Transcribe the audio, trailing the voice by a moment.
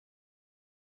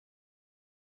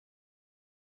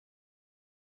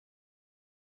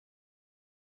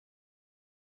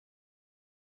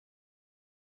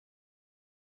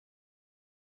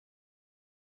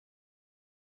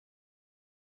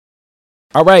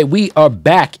All right, we are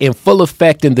back in full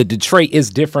effect in the Detroit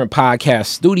is Different podcast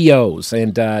studios.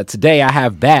 And today I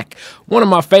have back one of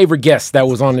my favorite guests that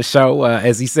was on the show.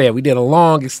 As he said, we did a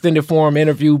long extended form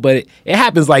interview, but it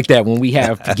happens like that when we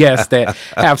have guests that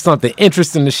have something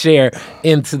interesting to share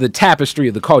into the tapestry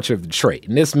of the culture of Detroit.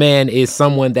 And this man is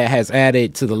someone that has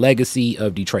added to the legacy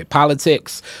of Detroit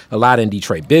politics, a lot in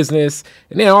Detroit business.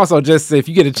 And then also just if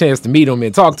you get a chance to meet him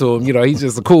and talk to him, you know, he's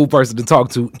just a cool person to talk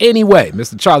to anyway.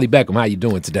 Mr. Charlie Beckham, how you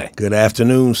doing today? Good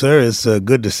afternoon, sir. It's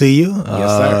good to see you.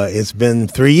 Yes, sir. It's been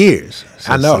 3 years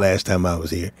since know. the last time I was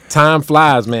here. Time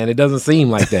flies, man. It doesn't seem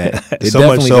like that. It So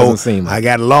definitely much so, doesn't seem like I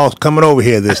got lost coming over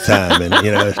here this time, and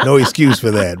there's no excuse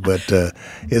for that. But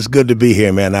it's good to be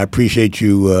here, man. I appreciate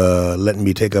you letting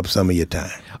me take up some of your time.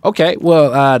 Okay,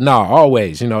 well, no,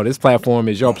 always. You know, this platform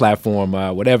is your platform.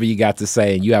 Whatever you got to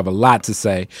say, and you have a lot to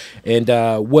say. And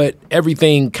what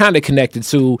everything kind of connected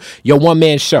to your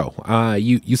one-man show.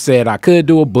 You said I could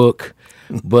do a book,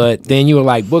 but then you were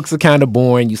like, books are kind of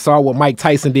boring. You saw what Mike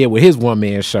Tyson did with his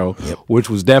one-man show, which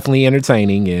was definitely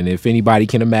entertaining. And if anybody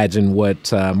can imagine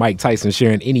what Mike Tyson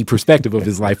sharing any perspective of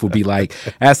his life would be like,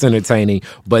 that's entertaining.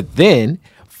 But then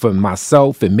for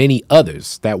myself and many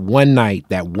others, that one night,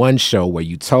 that one show where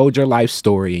you told your life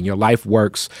story and your life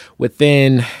works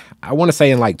within, I want to say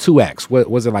in like 2 acts.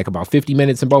 What was it, like about 50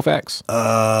 minutes in both acts? We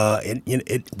I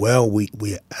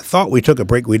thought we took a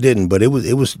break. We didn't, but it was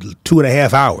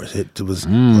 2.5 hours. It was a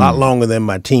lot longer than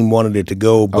my team wanted it to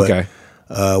go. But Okay.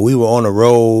 we were on a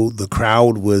roll. The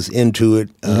crowd was into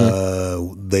it.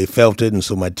 They felt it, and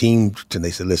so my team, and they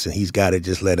said, "Listen, he's got it.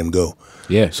 Just let him go."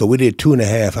 Yeah. So we did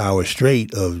 2.5 hours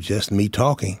straight of just me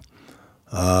talking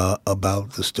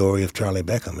about the story of Charlie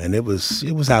Beckham, and it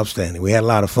was outstanding. We had a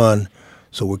lot of fun.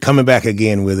 So we're coming back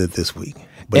again with it this week,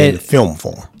 but in film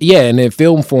form. Yeah, and in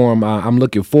film form, I'm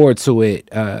looking forward to it.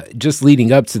 Just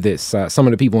leading up to this, some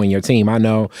of the people in your team I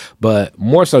know, but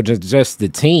more so just the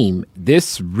team.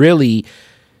 This really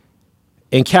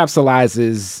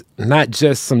encapsulates not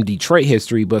just some Detroit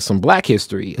history, but some Black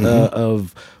history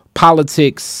of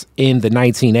politics in the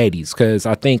 1980s. Because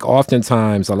I think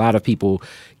oftentimes a lot of people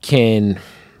cannot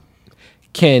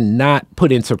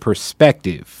put into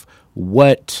perspective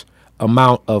what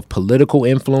amount of political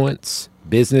influence,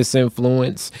 business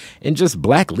influence, and just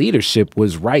Black leadership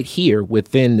was right here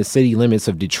within the city limits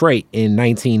of Detroit in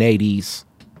 1980s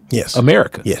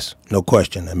America. Yes, no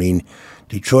question. I mean,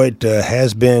 Detroit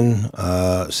has been,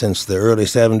 since the early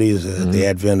 70s, the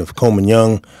advent of Coleman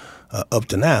Young, up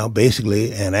to now,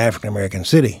 basically an African-American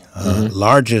city.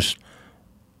 Largest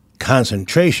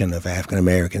concentration of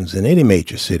African-Americans in any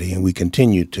major city, and we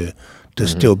continue to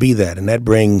still be that. And that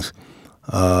brings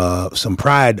some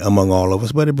pride among all of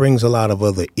us, but it brings a lot of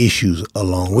other issues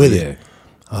along with it.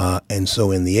 And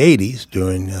so in the 80s,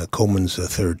 during Coleman's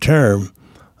third term,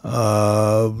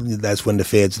 that's when the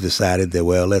feds decided that,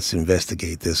 well, let's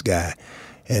investigate this guy.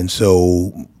 And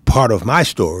so part of my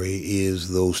story is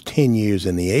those 10 years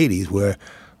in the 80s where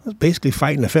I was basically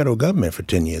fighting the federal government for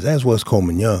 10 years, as was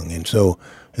Coleman Young. And so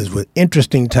it was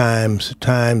interesting times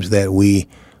that we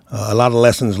a lot of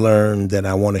lessons learned that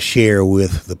I want to share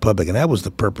with the public, and that was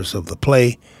the purpose of the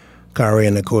play, Kari.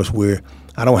 And of course,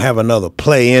 I don't have another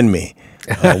play in me.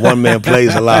 One man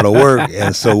plays a lot of work,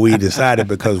 and so we decided,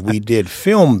 because we did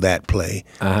film that play,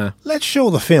 let's show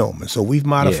the film. And so we've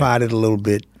modified it a little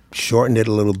bit, shortened it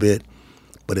a little bit,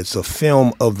 but it's a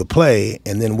film of the play.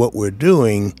 And then what we're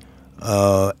doing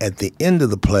at the end of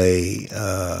the play,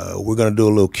 we're going to do a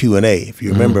little Q&A. If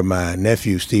you remember, my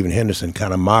nephew, Stephen Henderson,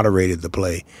 kind of moderated the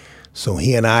play. So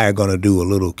he and I are going to do a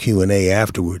little Q&A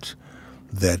afterwards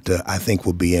that I think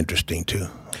will be interesting, too.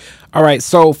 All right,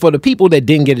 so for the people that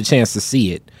didn't get a chance to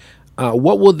see it,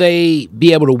 what will they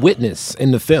be able to witness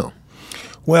in the film?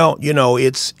 Well,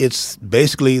 it's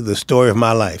basically the story of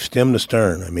my life, stem to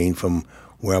stern. I mean, from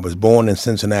where I was born in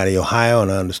Cincinnati, Ohio,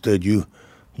 and I understood you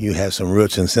have some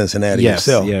roots in Cincinnati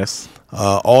yourself. Yes.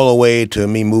 All the way to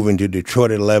me moving to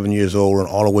Detroit at 11 years old, and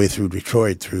all the way through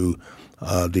Detroit, through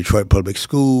Detroit Public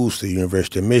Schools, the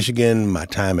University of Michigan, my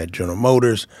time at General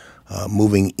Motors,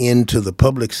 moving into the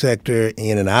public sector,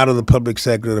 in and out of the public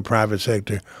sector, the private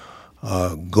sector,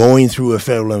 going through a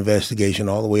federal investigation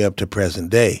all the way up to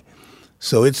present day.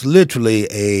 So it's literally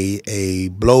a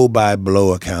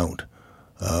blow-by-blow account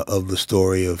of the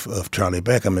story of Charlie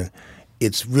Beckham. And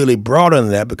it's really broader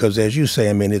than that because, as you say,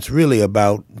 I mean, it's really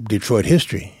about Detroit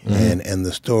history and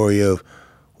the story of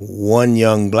one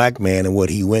young Black man and what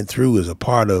he went through is a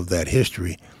part of that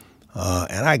history.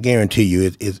 And I guarantee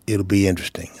you it'll be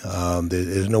interesting.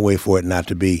 There's no way for it not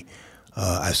to be.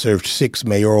 I served 6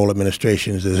 mayoral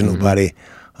administrations. There's nobody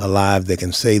alive that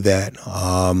can say that.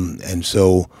 And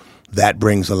so that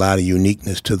brings a lot of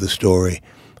uniqueness to the story.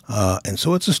 And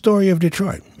so it's a story of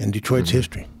Detroit and Detroit's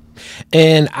history.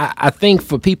 And I think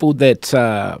for people that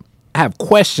have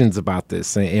questions about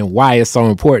this and why it's so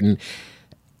important,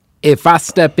 if I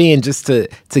step in just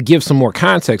to give some more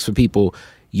context for people,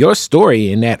 your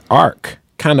story in that arc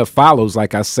kind of follows,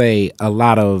 like I say, a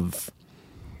lot of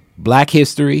Black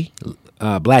history,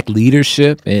 Black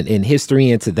leadership and history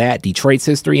into that, Detroit's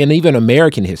history, and even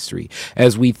American history.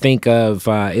 As we think of,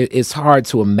 it's hard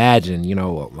to imagine,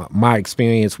 my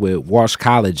experience with Walsh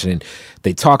College, and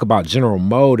they talk about General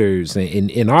Motors.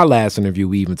 And in our last interview,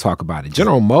 we even talk about it.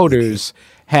 General Motors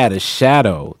had a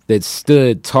shadow that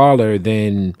stood taller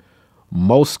than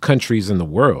most countries in the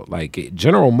world. Like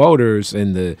General Motors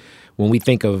when we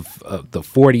think of the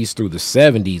 40s through the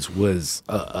 70s was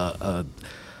a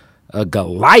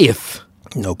Goliath.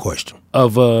 No question.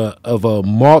 Of a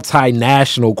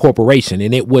multinational corporation,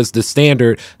 and it was the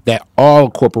standard that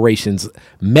all corporations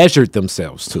measured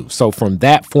themselves to. So from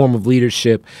that form of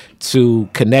leadership to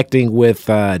connecting with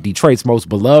Detroit's most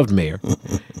beloved mayor,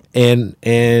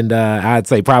 and I'd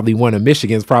say probably one of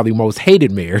Michigan's probably most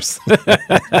hated mayors, by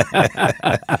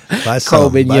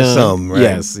Coleman Young. Some,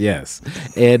 right? Yes,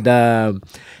 and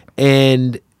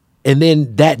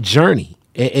then that journey.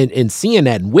 And seeing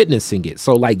that and witnessing it.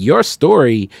 So like your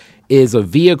story is a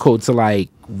vehicle to like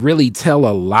really tell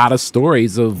a lot of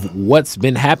stories of what's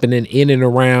been happening in and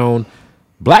around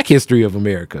Black history of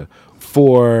America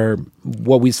for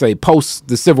what we say post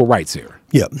the civil rights era.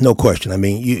 Yeah, no question. I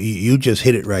mean, you just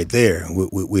hit it right there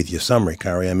with your summary,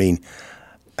 Khary. I mean,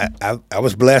 I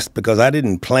was blessed because I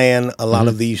didn't plan a lot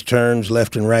of these turns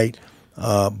left and right,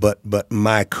 but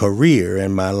my career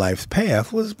and my life's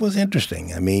path was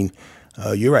interesting. I mean,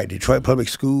 you're right, Detroit Public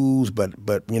Schools, but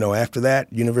after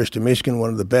that, University of Michigan, one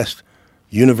of the best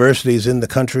universities in the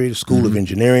country, the School of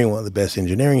Engineering, one of the best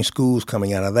engineering schools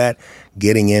coming out of that,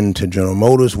 getting into General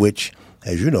Motors, which,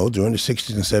 as you know, during the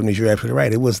 60s and 70s, you're absolutely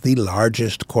right, it was the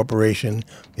largest corporation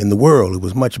in the world. It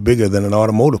was much bigger than an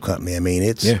automotive company. I mean,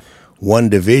 it's one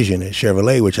division at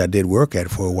Chevrolet, which I did work at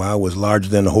for a while, was larger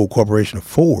than the whole corporation of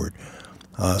Ford.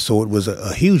 So it was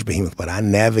a huge behemoth, but I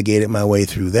navigated my way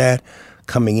through that,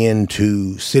 coming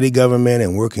into city government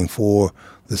and working for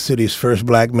the city's first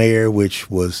Black mayor, which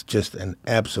was just an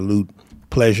absolute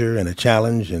pleasure and a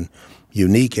challenge and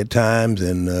unique at times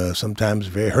and sometimes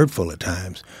very hurtful at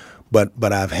times.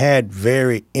 But I've had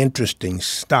very interesting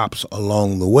stops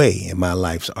along the way in my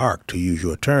life's arc, to use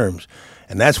your terms.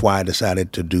 And that's why I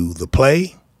decided to do the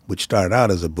play, which started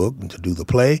out as a book, and to do the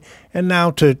play, and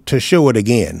now to show it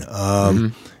again.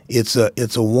 It's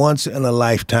a once in a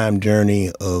lifetime journey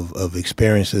of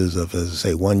experiences of, as I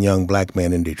say, one young Black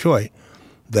man in Detroit,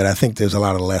 that I think there's a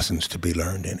lot of lessons to be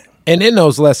learned in it. And in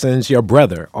those lessons, your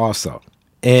brother also,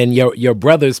 and your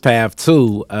brother's path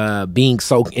too, being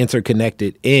so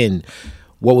interconnected in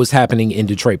what was happening in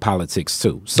Detroit politics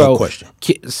too. So, no question.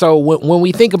 So when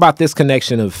we think about this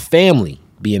connection of family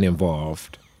being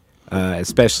involved,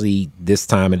 especially this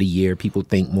time of the year, people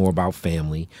think more about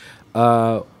family.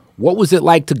 What was it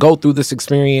like to go through this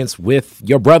experience with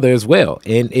your brother as well?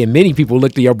 And many people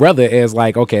looked at your brother as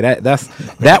like, okay,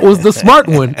 that was the smart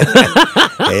one.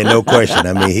 Hey, no question.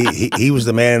 I mean, he was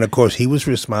the man, and of course, he was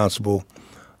responsible,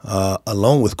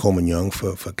 along with Coleman Young,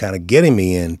 for kind of getting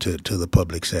me into the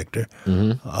public sector.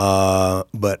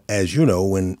 But as you know,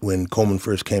 when Coleman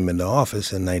first came into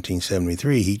office in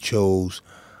 1973, he chose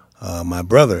my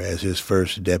brother as his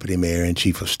first deputy mayor and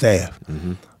chief of staff.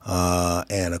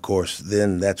 And of course,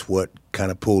 then that's what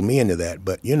kind of pulled me into that.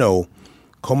 But,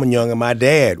 Coleman Young and my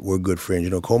dad were good friends.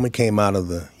 Coleman came out of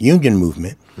the union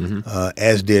movement,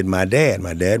 as did my dad.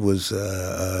 My dad was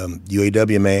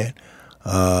UAW man,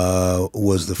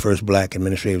 was the first Black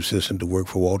administrative assistant to work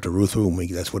for Walter Reuther.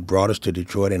 That's what brought us to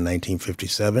Detroit in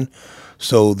 1957.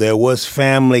 So there was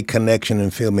family connection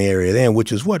and family area then,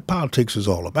 which is what politics is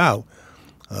all about,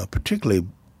 particularly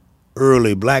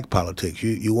early Black politics.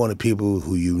 You wanted people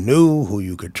who you knew, who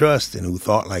you could trust, and who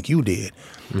thought like you did.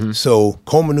 So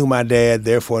Coleman knew my dad,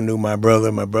 therefore knew my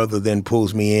brother. My brother then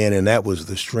pulls me in, and that was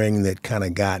the string that kind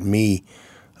of got me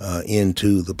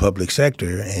into the public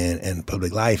sector and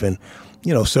public life. And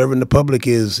serving the public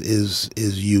is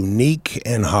unique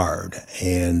and hard,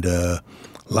 and a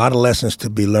lot of lessons to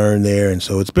be learned there. And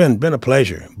so it's been a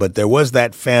pleasure. But there was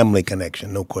that family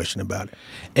connection, no question about it.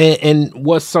 And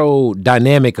what's so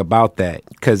dynamic about that,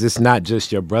 because it's not just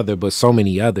your brother, but so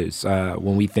many others.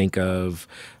 When we think of,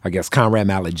 I guess, Conrad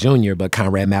Mallett Jr., but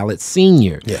Conrad Mallett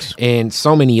Sr., yes, and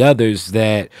so many others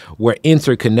that were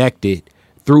interconnected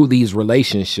through these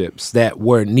relationships that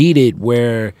were needed,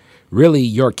 where really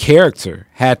your character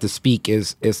had to speak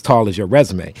as tall as your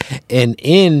resume. And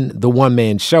in the one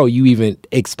man show, you even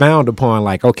expound upon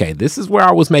like, okay, this is where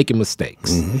I was making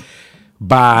mistakes.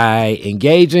 By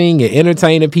engaging and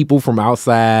entertaining people from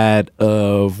outside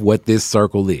of what this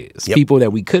circle is, people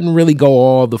that we couldn't really go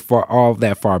all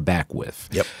that far back with.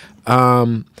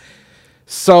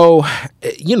 So,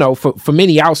 you know, for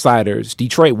many outsiders,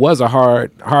 Detroit was a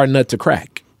hard nut to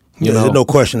crack. There's no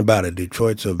question about it.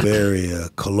 Detroit's a very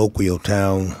colloquial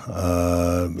town.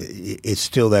 It's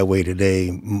still that way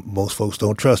today. Most folks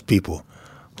don't trust people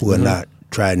who are not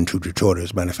tried and true Detroiters.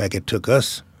 As a matter of fact, it took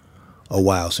us a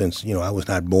while since, I was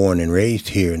not born and raised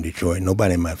here in Detroit.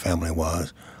 Nobody in my family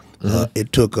was.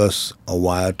 It took us a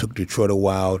while. It took Detroit a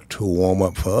while to warm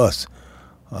up for us.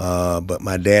 But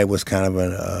my dad was kind of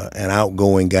an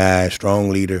outgoing guy, strong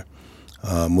leader,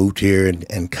 moved here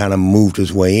and kind of moved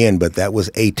his way in. But that was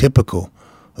atypical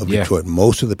of Detroit.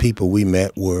 Most of the people we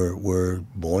met were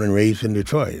born and raised in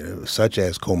Detroit, such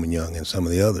as Coleman Young and some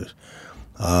of the others.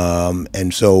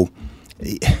 And so,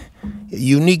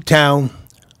 unique town.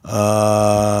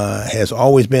 Has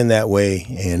always been that way,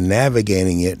 and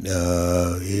navigating it,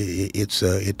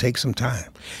 it takes some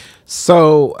time.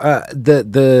 So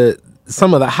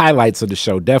some of the highlights of the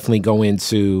show definitely go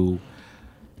into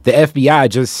the FBI.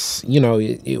 Just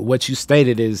what you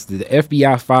stated is the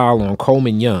FBI file on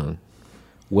Coleman Young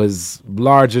was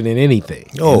larger than anything.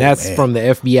 And that's from the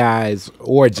FBI's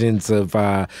origins of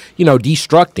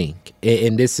destructing.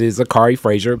 And this is a Kari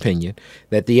Frazier opinion,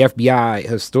 that the FBI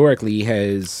historically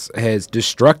has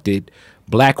destructed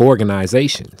black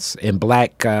organizations and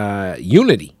black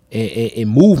unity in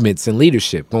movements and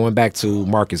leadership, going back to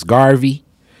Marcus Garvey,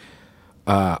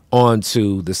 on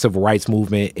to the civil rights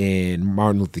movement and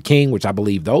Martin Luther King, which I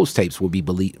believe those tapes will be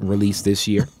released this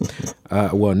year,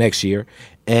 next year,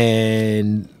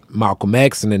 and Malcolm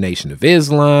X and the Nation of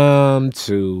Islam,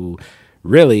 to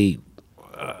really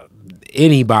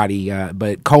anybody,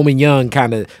 but Coleman Young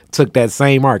kind of took that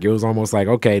same arc. It was almost like,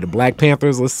 okay, the Black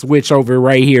Panthers, let's switch over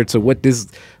right here to what this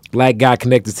black guy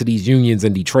connected to these unions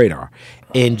in Detroit are.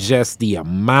 And just the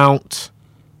amount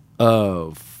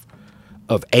of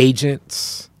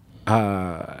agents,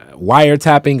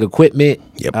 wiretapping equipment,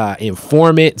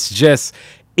 informants, just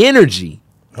energy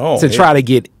to try to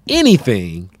get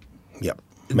anything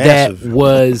that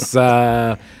was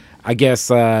I guess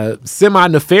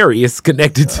semi-nefarious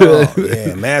connected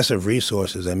to massive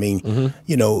resources. I mean,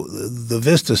 the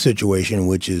Vista situation,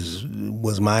 which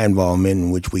was my involvement,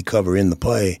 in which we cover in the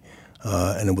play,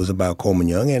 and it was about Coleman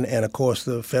Young, and of course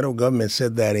the federal government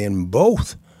said that in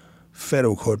both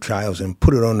federal court trials and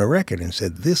put it on the record and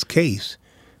said this case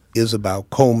is about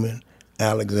Coleman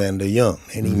Alexander Young,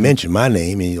 and he mentioned my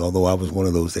name, although I was one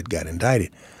of those that got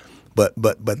indicted, but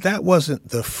that wasn't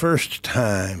the first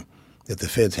time that the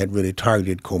feds had really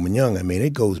targeted Coleman Young. I mean,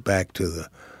 it goes back to the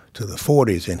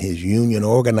 40s and his union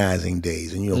organizing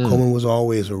days. And, Coleman was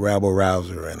always a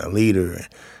rabble-rouser and a leader, and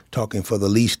talking for the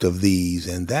least of these.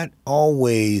 And that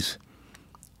always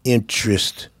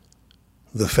interests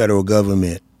the federal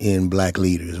government in black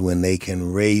leaders, when they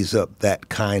can raise up that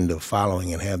kind of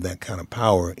following and have that kind of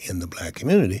power in the black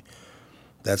community.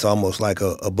 That's almost like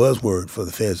a buzzword for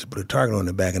the feds to put a target on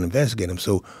their back and investigate them.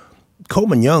 So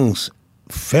Coleman Young's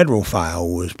federal file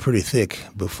was pretty thick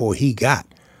before he got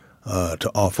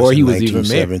to office in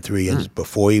 1973, and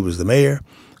before he was the mayor,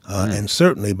 and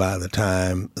certainly by the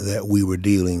time that we were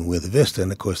dealing with Vista.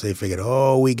 And of course they figured,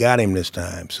 we got him this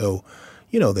time. So,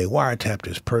 they wiretapped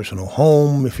his personal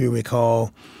home, if you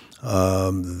recall.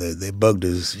 They bugged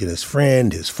his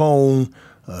friend, his phone,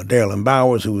 Darylyn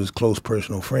Bowers, who was a close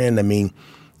personal friend. I mean,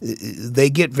 they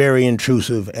get very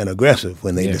intrusive and aggressive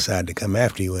when they decide to come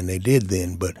after you, and they did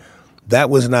then. But that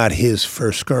was not his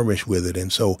first skirmish with it.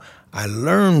 And so I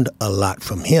learned a lot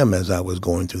from him as I was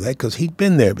going through that, because he'd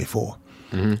been there before.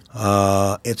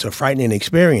 It's a frightening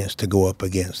experience to go up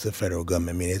against the federal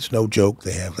government. I mean, it's no joke.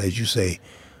 They have, as you say,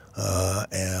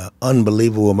 an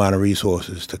unbelievable amount of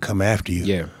resources to come after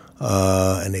you.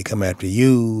 And they come after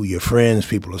you, your friends,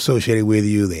 people associated with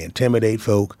you. They intimidate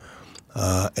folk.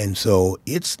 And so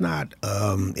it's not,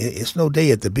 it's no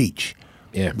day at the beach.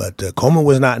 But Coleman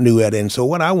was not new at it. And so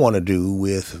what I want to do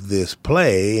with this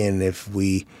play, and if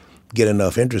we get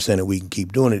enough interest in it, we can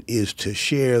keep doing it, is to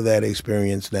share that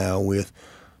experience now with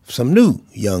some new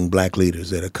young black leaders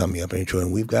that are coming up in Detroit.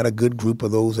 And we've got a good group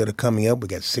of those that are coming up. We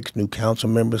got 6 new council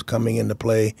members coming into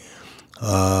play.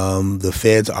 The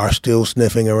feds are still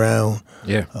sniffing around.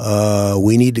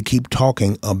 We need to keep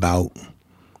talking about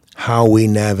how we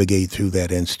navigate through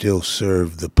that and still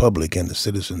serve the public and the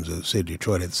citizens of the city of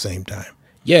Detroit at the same time.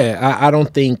 I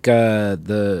don't think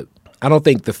the I don't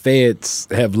think the feds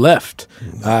have left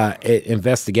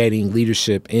investigating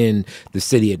leadership in the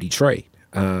city of Detroit.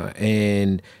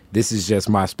 And this is just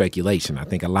my speculation. I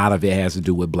think a lot of it has to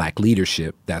do with black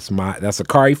leadership. That's a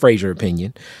Kari Frazier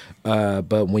opinion.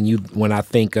 But when I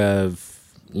think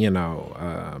of,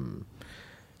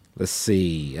 let's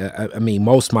see, I mean,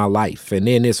 most of my life. And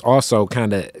then this also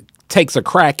kind of takes a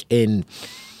crack and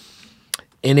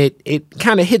it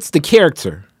kind of hits the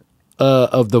character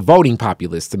of the voting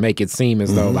populace to make it seem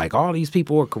as though like all these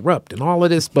people are corrupt and all of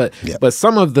this, but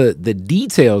some of the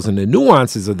details and the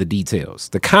nuances of the details,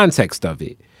 the context of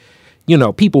it,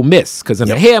 people miss, because in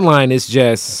the headline it's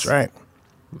just that's right.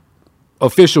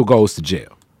 Official goes to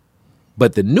jail,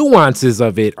 but the nuances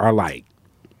of it are like,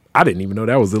 I didn't even know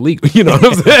that was illegal. You know what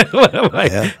I'm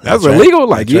saying? That's illegal.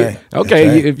 Like, right. Okay,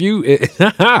 right. If you,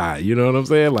 you know what I'm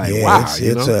saying? Like, wow.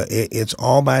 It's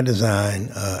all by design.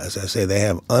 As I say, they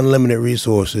have unlimited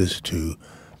resources to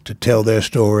tell their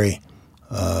story,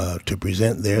 to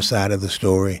present their side of the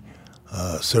story.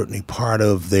 Certainly, part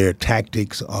of their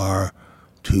tactics are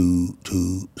to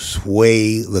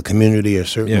sway the community a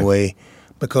certain way,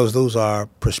 because those are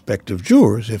prospective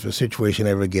jurors. If a situation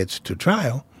ever gets to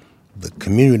trial, the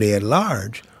community at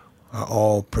large are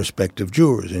all prospective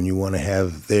jurors, and you want to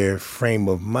have their frame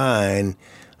of mind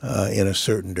in a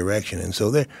certain direction. And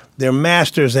so they're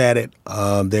masters at it.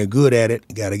 They're good at it.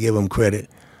 You got to give them credit.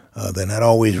 They're not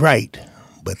always right,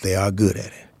 but they are good at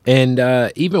it.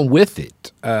 And even with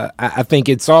it, I think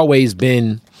it's always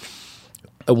been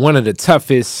one of the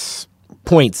toughest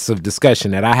points of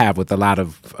discussion that I have with a lot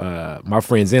of my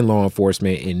friends in law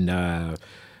enforcement, and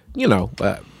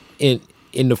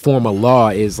in the form of law,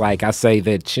 is like I say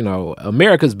that,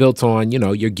 America's built on,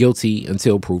 you're guilty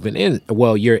until proven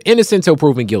you're innocent until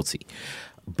proven guilty.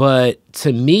 But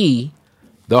to me,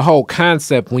 the whole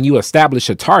concept, when you establish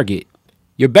a target,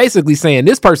 you're basically saying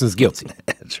this person's guilty.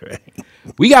 That's right.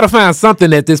 We got to find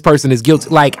something that this person is guilty.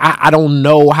 Like, I don't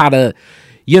know how to,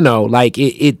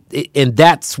 and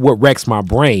that's what wrecks my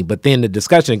brain. But then the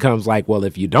discussion comes like, well,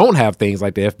 if you don't have things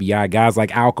like the FBI, guys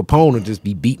like Al Capone will just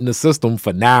be beating the system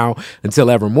for now until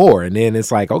evermore. And then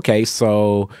it's like, okay,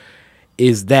 so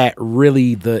is that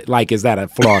really is that a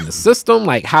flaw in the system?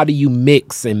 Like, how do you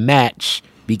mix and match?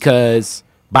 Because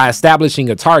by establishing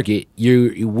a target,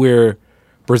 we're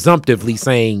presumptively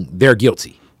saying they're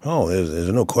guilty. Oh, there's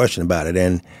no question about it.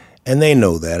 And they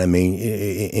know that. I mean,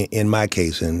 in my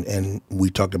case, and we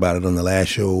talked about it on the last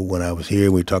show when I was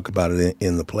here, we talked about it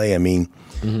in the play. I mean,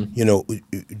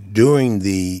 during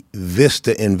the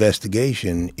Vista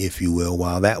investigation, if you will,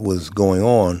 while that was going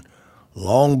on,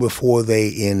 long before they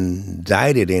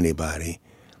indicted anybody,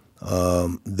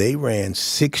 they ran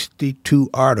 62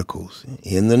 articles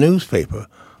in the newspaper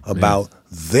about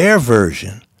their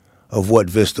version of what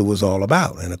Vista was all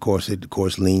about. And, of course, it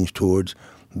leans towards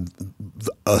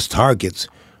us targets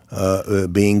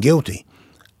being guilty.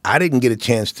 I didn't get a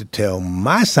chance to tell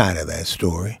my side of that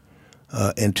story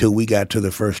until we got to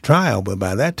the first trial, but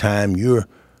by that time you're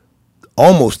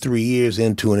almost 3 years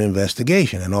into an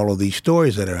investigation and all of these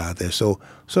stories that are out there. So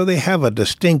they have a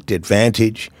distinct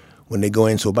advantage when they go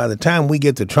in. So by the time we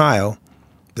get to trial,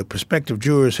 the prospective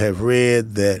jurors have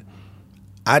read that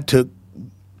I took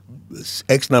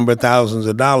X number of thousands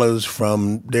of dollars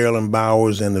from Darrell and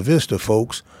Bowers and the Vista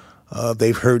folks.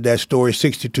 They've heard that story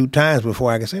 62 times before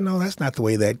I can say, no, that's not the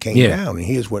way that came down, and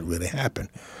here's what really happened.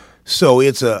 So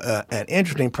it's an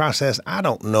interesting process. I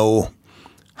don't know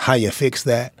how you fix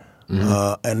that,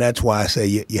 and that's why I say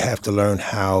you have to learn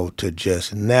how to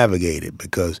just navigate it,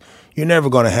 because you're never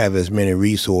going to have as many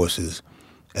resources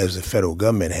as the federal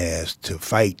government has to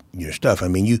fight your stuff. I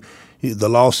mean, the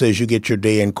law says you get your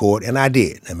day in court, and I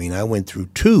did. I mean, I went through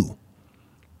 2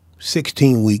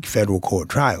 16-week federal court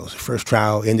trials. The first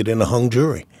trial ended in a hung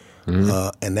jury,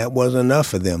 and that wasn't enough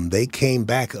for them. They came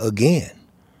back again.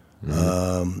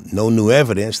 No new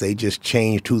evidence. They just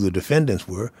changed who the defendants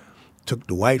were, took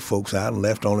the white folks out and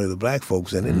left only the black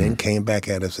folks in it, and then came back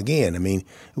at us again. I mean,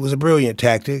 it was a brilliant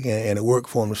tactic, and it worked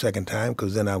for them the second time,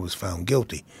 because then I was found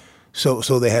guilty. So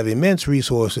they have immense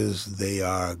resources. They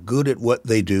are good at what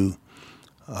they do.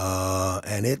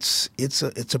 And it's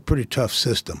a pretty tough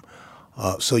system.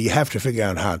 So you have to figure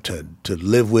out how to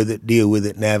live with it, deal with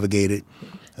it, navigate it,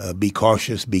 be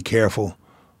cautious, be careful,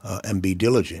 and be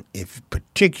diligent,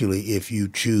 particularly if you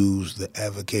choose the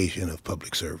avocation of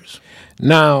public service.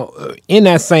 Now, in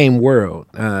that same world,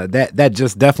 that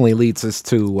just definitely leads us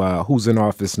to who's in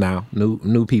office now,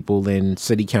 new people in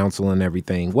city council and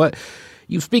everything.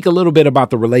 You speak a little bit about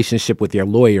the relationship with your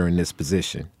lawyer in this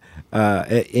position.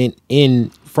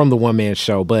 From the One Man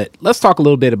Show, but let's talk a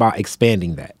little bit about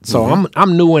expanding that. So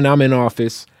I'm new and I'm in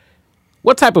office.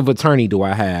 what type of attorney do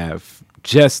I have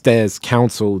just as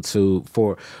counsel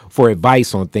for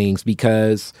advice on things?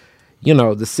 Because,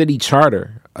 the city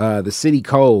charter, the city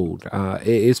code,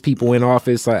 it's people in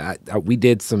office. We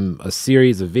did a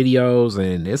series of videos,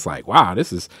 and it's like, wow,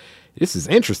 this is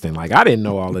interesting. Like, I didn't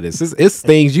know all of this. It's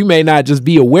things you may not just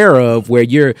be aware of where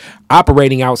you're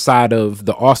operating outside of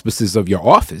the auspices of your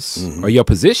office or your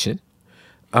position,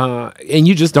 and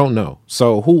you just don't know.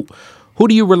 So who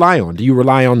do you rely on? Do you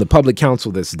rely on the public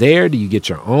counsel that's there? Do you get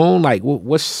your own? Like,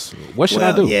 what should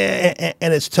I do? Yeah,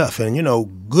 and it's tough. And,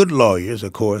 good lawyers,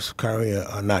 of course, Kari,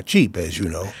 are not cheap, as you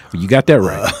know. You got that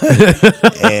right.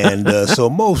 And so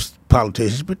most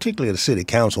politicians, particularly at the city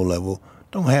council level,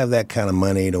 don't have that kind of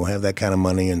money,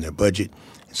 in their budget.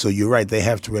 So you're right, they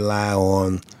have to rely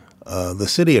on the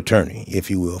city attorney,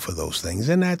 if you will, for those things.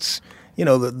 And that's, in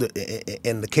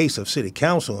the case of city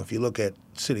council, if you look at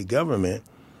city government,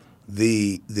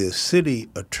 the city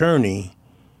attorney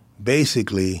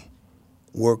basically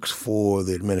works for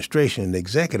the administration, the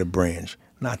executive branch,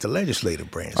 not the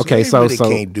legislative branch. Okay, so they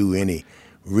really can't do any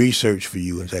research for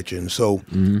you and such. And so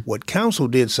what council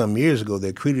did some years ago,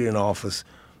 they created an office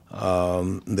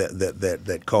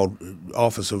that called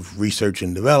Office of Research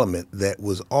and Development that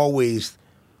was always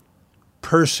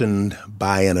personed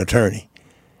by an attorney.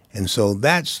 And so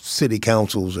that's city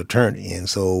council's attorney. And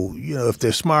so, if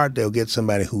they're smart, they'll get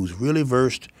somebody who's really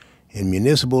versed in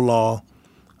municipal law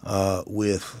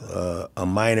with a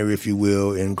minor, if you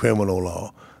will, in criminal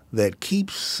law that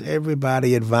keeps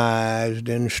everybody advised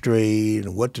and straight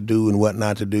and what to do and what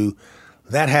not to do.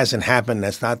 That hasn't happened.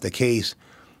 That's not the case.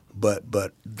 But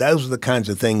those are the kinds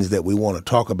of things that we want to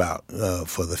talk about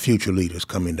for the future leaders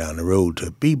coming down the road,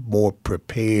 to be more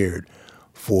prepared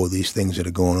for these things that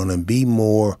are going on and be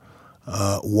more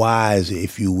wise,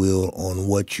 if you will, on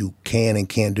what you can and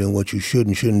can't do and what you should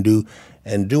and shouldn't do,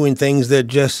 and doing things that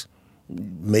just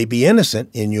may be innocent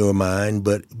in your mind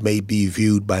but may be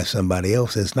viewed by somebody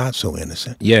else as not so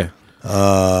innocent. Yeah.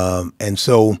 And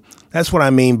so that's what I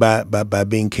mean by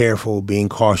being careful, being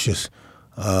cautious,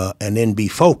 and then be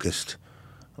focused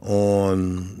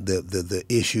on the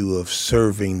issue of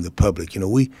serving the public.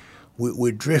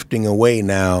 We're drifting away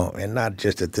now, and not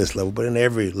just at this level, but in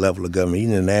every level of government,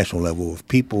 even the national level, of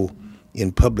people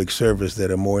in public service that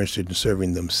are more interested in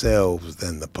serving themselves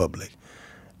than the public.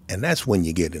 And that's when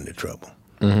you get into trouble.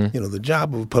 Mm-hmm. The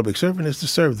job of a public servant is to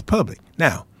serve the public.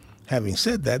 Now, having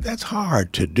said that, that's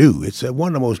hard to do. It's one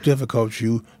of the most difficult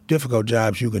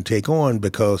jobs you can take on,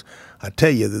 because I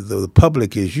tell you, the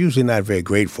public is usually not very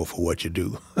grateful for what you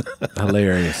do.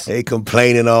 Hilarious. They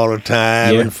complaining all the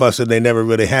time and fussing. They're never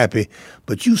really happy.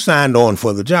 But you signed on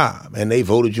for the job, and they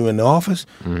voted you in the office.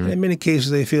 Mm-hmm. And in many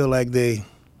cases, they feel like they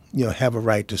have a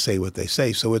right to say what they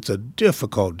say. So it's a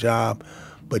difficult job,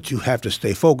 but you have to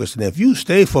stay focused. And if you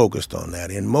stay focused on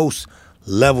that in most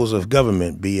levels of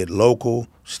government, be it local,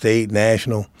 state,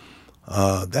 national,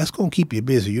 that's going to keep you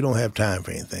busy. You don't have time for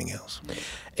anything else.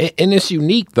 And it's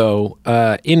unique, though,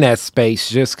 in that space,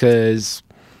 just because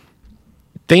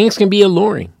things can be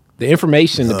alluring. The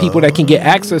information, the people that can get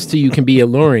access to you can be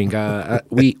alluring.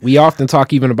 We often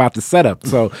talk even about the setup.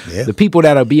 So the people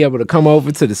that'll be able to come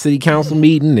over to the city council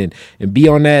meeting and be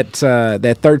on that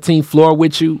 13th floor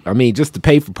with you, I mean, just to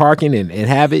pay for parking and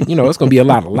have it, it's going to be a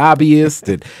lot of lobbyists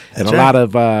and a lot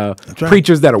of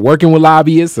preachers that are working with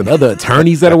lobbyists and other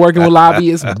attorneys that are working with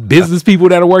lobbyists, business people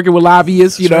that are working with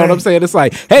lobbyists. You know what I'm saying? It's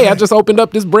like, hey, I just opened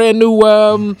up this brand new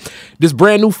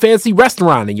fancy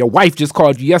restaurant, and your wife just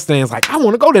called you yesterday and was like, I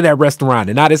want to go to that restaurant.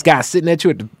 And now this guy's sitting at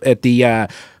you at the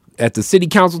city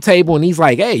council table, and he's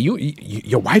like, hey,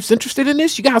 your wife's interested in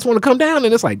this? You guys want to come down?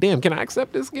 And it's like, damn, can I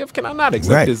accept this gift? Can I not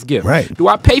accept this gift? Right. Do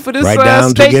I pay for this right down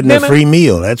steak to getting dinner? a free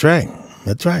meal. That's right.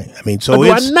 I mean, so or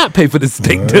do I not pay for this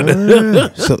steak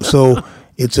dinner? so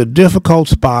it's a difficult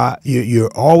spot.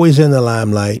 You're always in the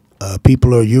limelight.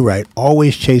 People are, you're right,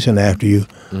 always chasing after you,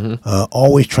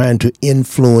 always trying to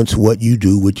influence what you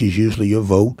do, which is usually your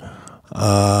vote.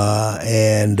 It's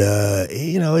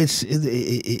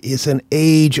an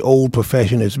age-old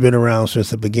profession. It's been around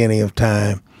since the beginning of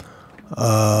time.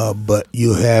 But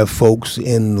you have folks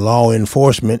in law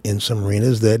enforcement in some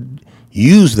arenas that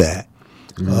use that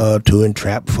to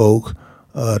entrap folk,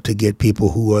 to get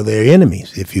people who are their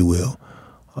enemies, if you will.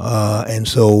 And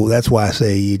so that's why I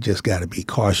say you just got to be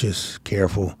cautious,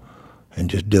 careful, and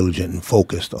just diligent and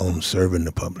focused on serving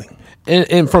the public.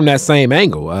 And from that same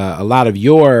angle, a lot of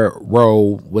your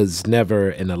role was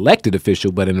never an elected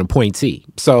official, but an appointee.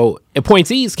 So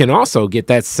appointees can also get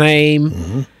that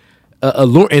same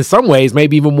allure, in some ways,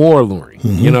 maybe even more alluring.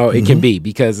 It can be,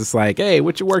 because it's like, hey,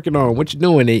 what you working on? What you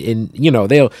doing? And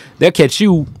they'll catch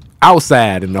you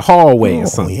outside in the hallway or Oh,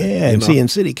 something. yeah. And see, and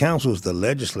city council is the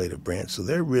legislative branch, so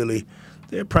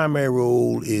their primary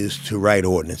role is to write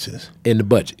ordinances. In the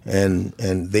budget. And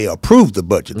they approve the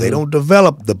budget. They don't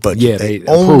develop the budget. Yeah, they they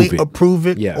only approve it. approve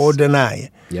it Yes. or deny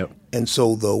it. Yep. And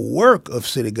so the work of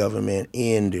city government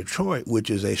in Detroit, which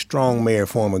is a strong mayor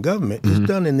form of government, is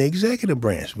done in the executive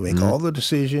branch. We make all the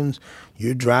decisions.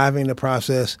 You're driving the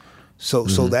process. So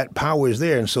that power is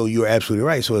there. And so you're absolutely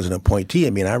right. So as an appointee,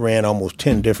 I mean, I ran almost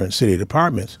 10 different city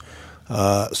departments.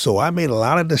 So I made a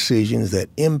lot of decisions that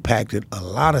impacted a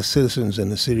lot of citizens in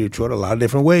the city of Detroit a lot of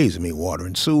different ways. I mean, water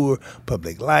and sewer,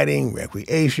 public lighting,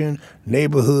 recreation,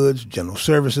 neighborhoods, general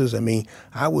services. I mean,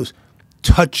 I was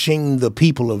touching the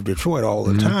people of Detroit all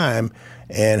the time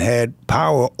and had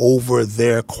power over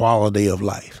their quality of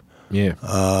life. Yeah.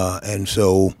 And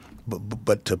so,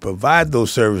 but to provide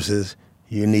those services,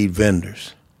 you need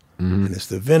vendors. And it's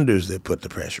the vendors that put the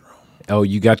pressure on. Oh,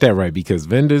 you got that right, because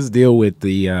vendors deal with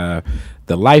the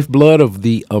lifeblood of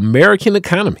the American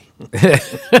economy.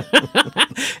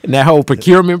 And that whole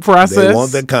procurement process. They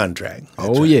want the contract.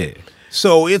 That's right. Yeah.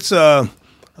 So it's an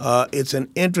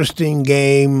interesting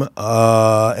game,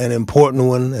 an important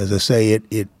one. As I say,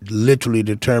 it literally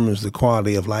determines the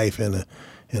quality of life in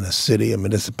a city, a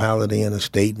municipality, and a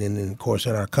state, and of course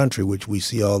in our country, which we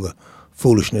see all the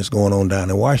foolishness going on down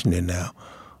in Washington now.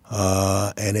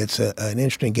 And it's an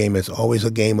interesting game. It's always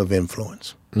a game of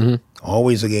influence.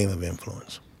 Always a game of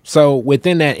influence. So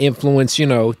within that influence,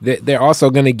 they're also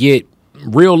going to get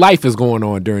real life is going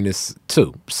on during this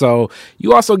too. So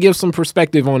you also give some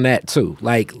perspective on that too.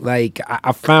 Like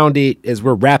I found it as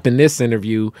we're wrapping this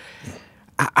interview,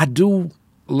 I do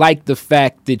like the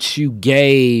fact that you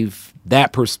gave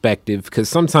that perspective, because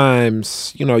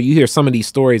sometimes, you hear some of these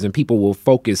stories and people will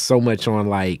focus so much on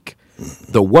like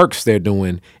the works they're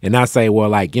doing and not say, well,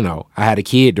 like, I had a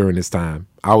kid during this time.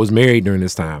 I was married during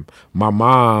this time. My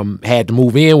mom had to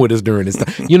move in with us during this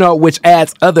time, which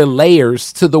adds other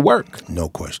layers to the work. No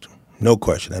question. No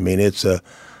question. I mean,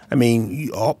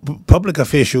 all public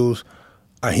officials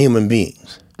are human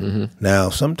beings.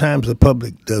 Now, sometimes the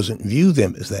public doesn't view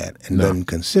them as that and doesn't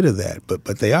consider that,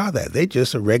 but they are that. They're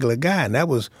just a regular guy. And that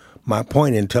was my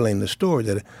point in telling the story,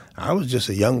 that I was just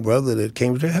a young brother that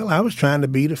came to hell. I was trying to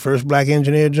be the first black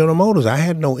engineer at General Motors. I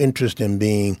had no interest in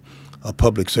being a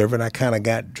public servant. I kind of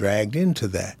got dragged into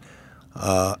that.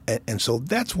 And so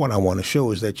that's what I want to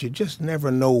show, is that you just never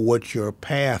know what your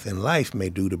path in life may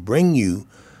do to bring you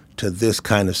to this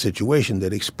kind of situation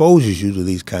that exposes you to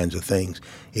these kinds of things.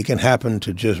 It can happen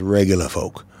to just regular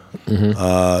folk.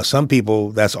 Some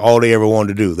people, that's all they ever want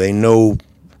to do. They know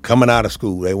coming out of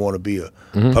school, they want to be a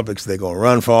public, they're going to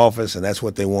run for office, and that's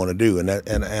what they want to do. And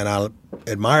I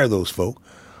admire those folk.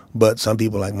 But some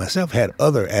people like myself had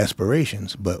other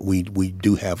aspirations, but we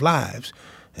do have lives.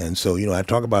 And so, I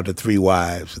talk about the 3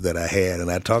 wives that I had, and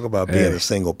I talk about being a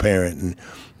single parent and,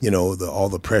 all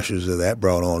the pressures that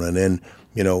brought on. And then,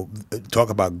 talk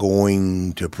about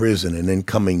going to prison and then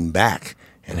coming back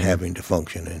and having to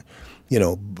function. And,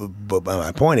 but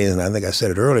my point is, and I think I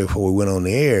said it earlier before we went on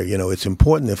the air, it's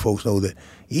important that folks know that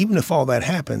even if all that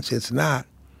happens, it's not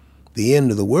the end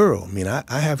of the world. I mean,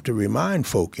 I have to remind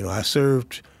folk, I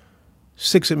served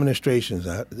 6 administrations.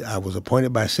 I was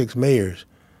appointed by 6 mayors.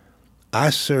 I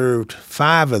served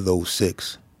 5 of those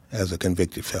 6 as a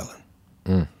convicted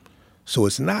felon. So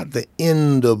it's not the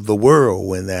end of the world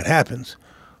when that happens.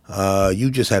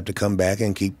 You just have to come back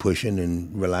and keep pushing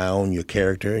and rely on your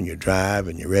character and your drive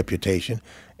and your reputation.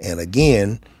 And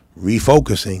again,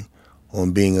 refocusing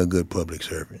on being a good public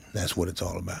servant. That's what it's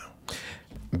all about.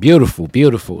 Beautiful,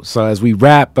 beautiful. So as we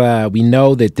wrap, we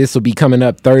know that this will be coming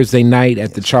up Thursday night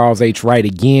at the Charles H. Wright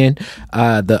again.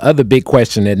 The other big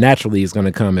question that naturally is going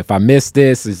to come, if I miss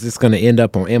this, is this going to end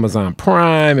up on Amazon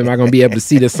Prime? Am I going to be able to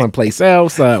see this someplace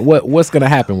else? What's going to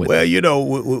happen with it?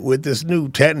 Well, with this new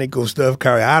technical stuff,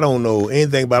 Kari, I don't know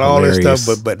anything about all this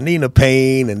stuff, but Nina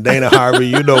Payne and Dana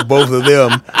Harvey, both of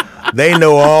them, they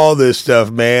know all this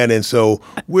stuff, man. And so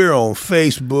we're on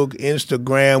Facebook,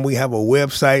 Instagram. We have a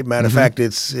website. Matter of fact,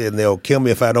 and they'll kill me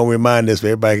if I don't remind this, but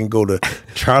everybody can go to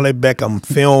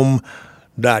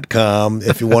charliebeckhamfilm.com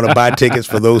if you want to buy tickets.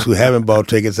 For those who haven't bought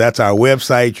tickets, that's our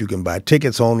website. You can buy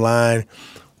tickets online.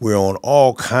 We're on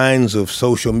all kinds of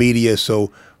social media.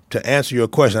 So to answer your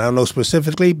question, I don't know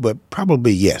specifically, but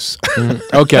probably yes.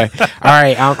 Okay. All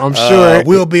right. I'm sure.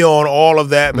 We'll be on all of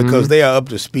that because they are up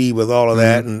to speed with all of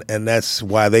that, and that's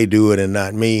why they do it and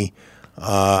not me.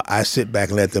 I sit back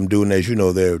and let them do it, and as you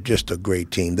know, they're just a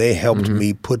great team. They helped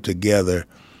me put together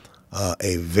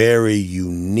a very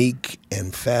unique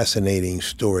and fascinating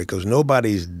story because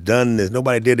nobody's done this.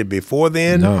 Nobody did it before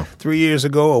then, 3 years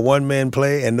ago, a one-man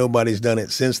play, and nobody's done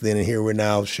it since then. And here we're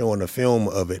now showing a film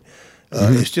of it.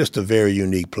 It's just a very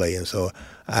unique play. And so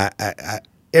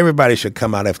everybody should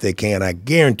come out if they can. I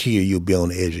guarantee you'll be on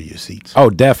the edge of your seats. Oh,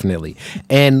 definitely.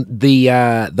 And the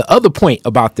other point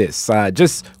about this,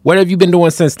 just what have you been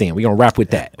doing since then? We're going to wrap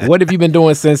with that. What have you been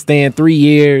doing since then? 3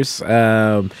 years?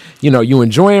 You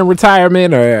enjoying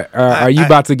retirement, or are you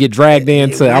about to get dragged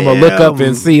into, I'm going to look up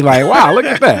and see, like, wow, look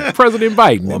at that, President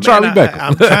Biden and Charlie Becker.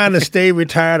 I'm trying to stay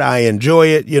retired. I enjoy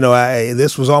it.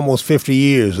 This was almost 50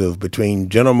 years of between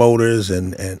General Motors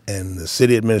and the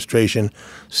city administration,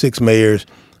 6 mayors.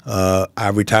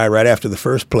 I retired right after the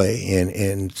first play,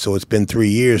 and so it's been 3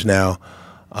 years now.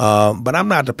 But I'm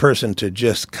not the person to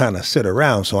just kind of sit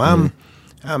around. So I'm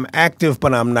active,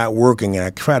 but I'm not working, and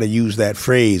I try to use that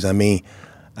phrase. I mean,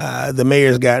 the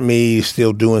mayor's got me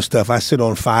still doing stuff. I sit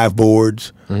on 5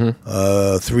 boards.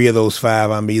 3 of those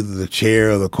 5, I'm either the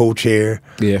chair or the co-chair.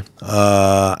 Yeah.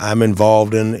 I'm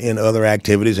involved in other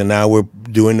activities, and now we're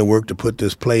doing the work to put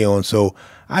this play on. So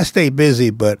I stay busy,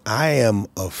 but I am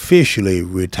officially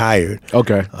retired.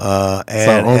 Okay.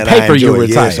 So on paper, you're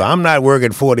retired. Yeah, so I'm not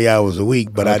working 40 hours a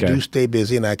week, but I do stay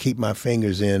busy, and I keep my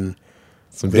fingers in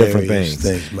some different things.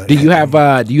 Do you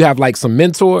have like some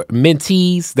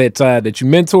mentees that you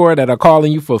mentor that are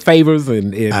calling you for favors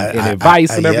and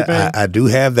advice and everything? I do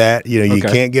have that. You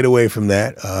can't get away from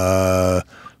that. A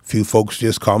few folks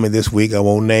just called me this week. I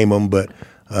won't name them, but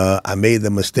I made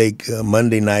the mistake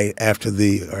Tuesday night after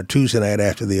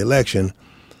the election.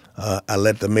 I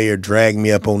let the mayor drag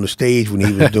me up on the stage when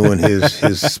he was doing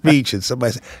his speech, and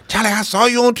somebody said, "Charlie, I saw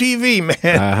you on TV,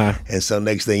 man." And so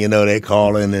next thing you know, they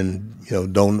calling and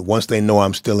once they know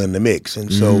I'm still in the mix,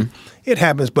 and so it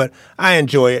happens. But I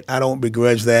enjoy it. I don't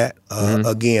begrudge that.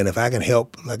 Again, if I can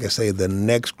help, like I say, the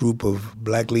next group of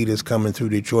black leaders coming through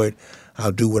Detroit,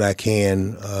 I'll do what I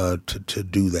can to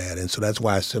do that. And so that's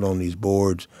why I sit on these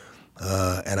boards.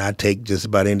 And I take just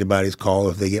about anybody's call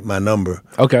if they get my number.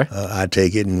 Okay. I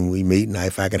take it and we meet, and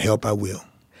if I can help, I will.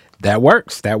 That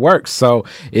works. So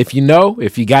if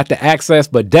you got the access,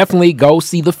 but definitely go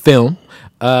see the film.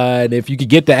 And if you could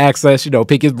get the access,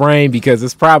 pick his brain, because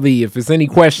it's probably, if it's any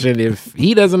question, if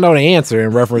he doesn't know the answer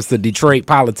in reference to Detroit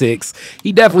politics,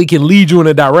 he definitely can lead you in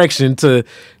a direction to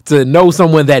know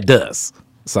someone that does.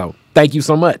 So thank you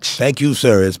so much. Thank you,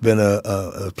 sir. It's been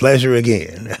a pleasure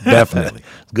again. Definitely.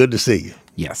 Good to see you.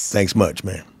 Yes. Thanks much,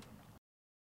 man.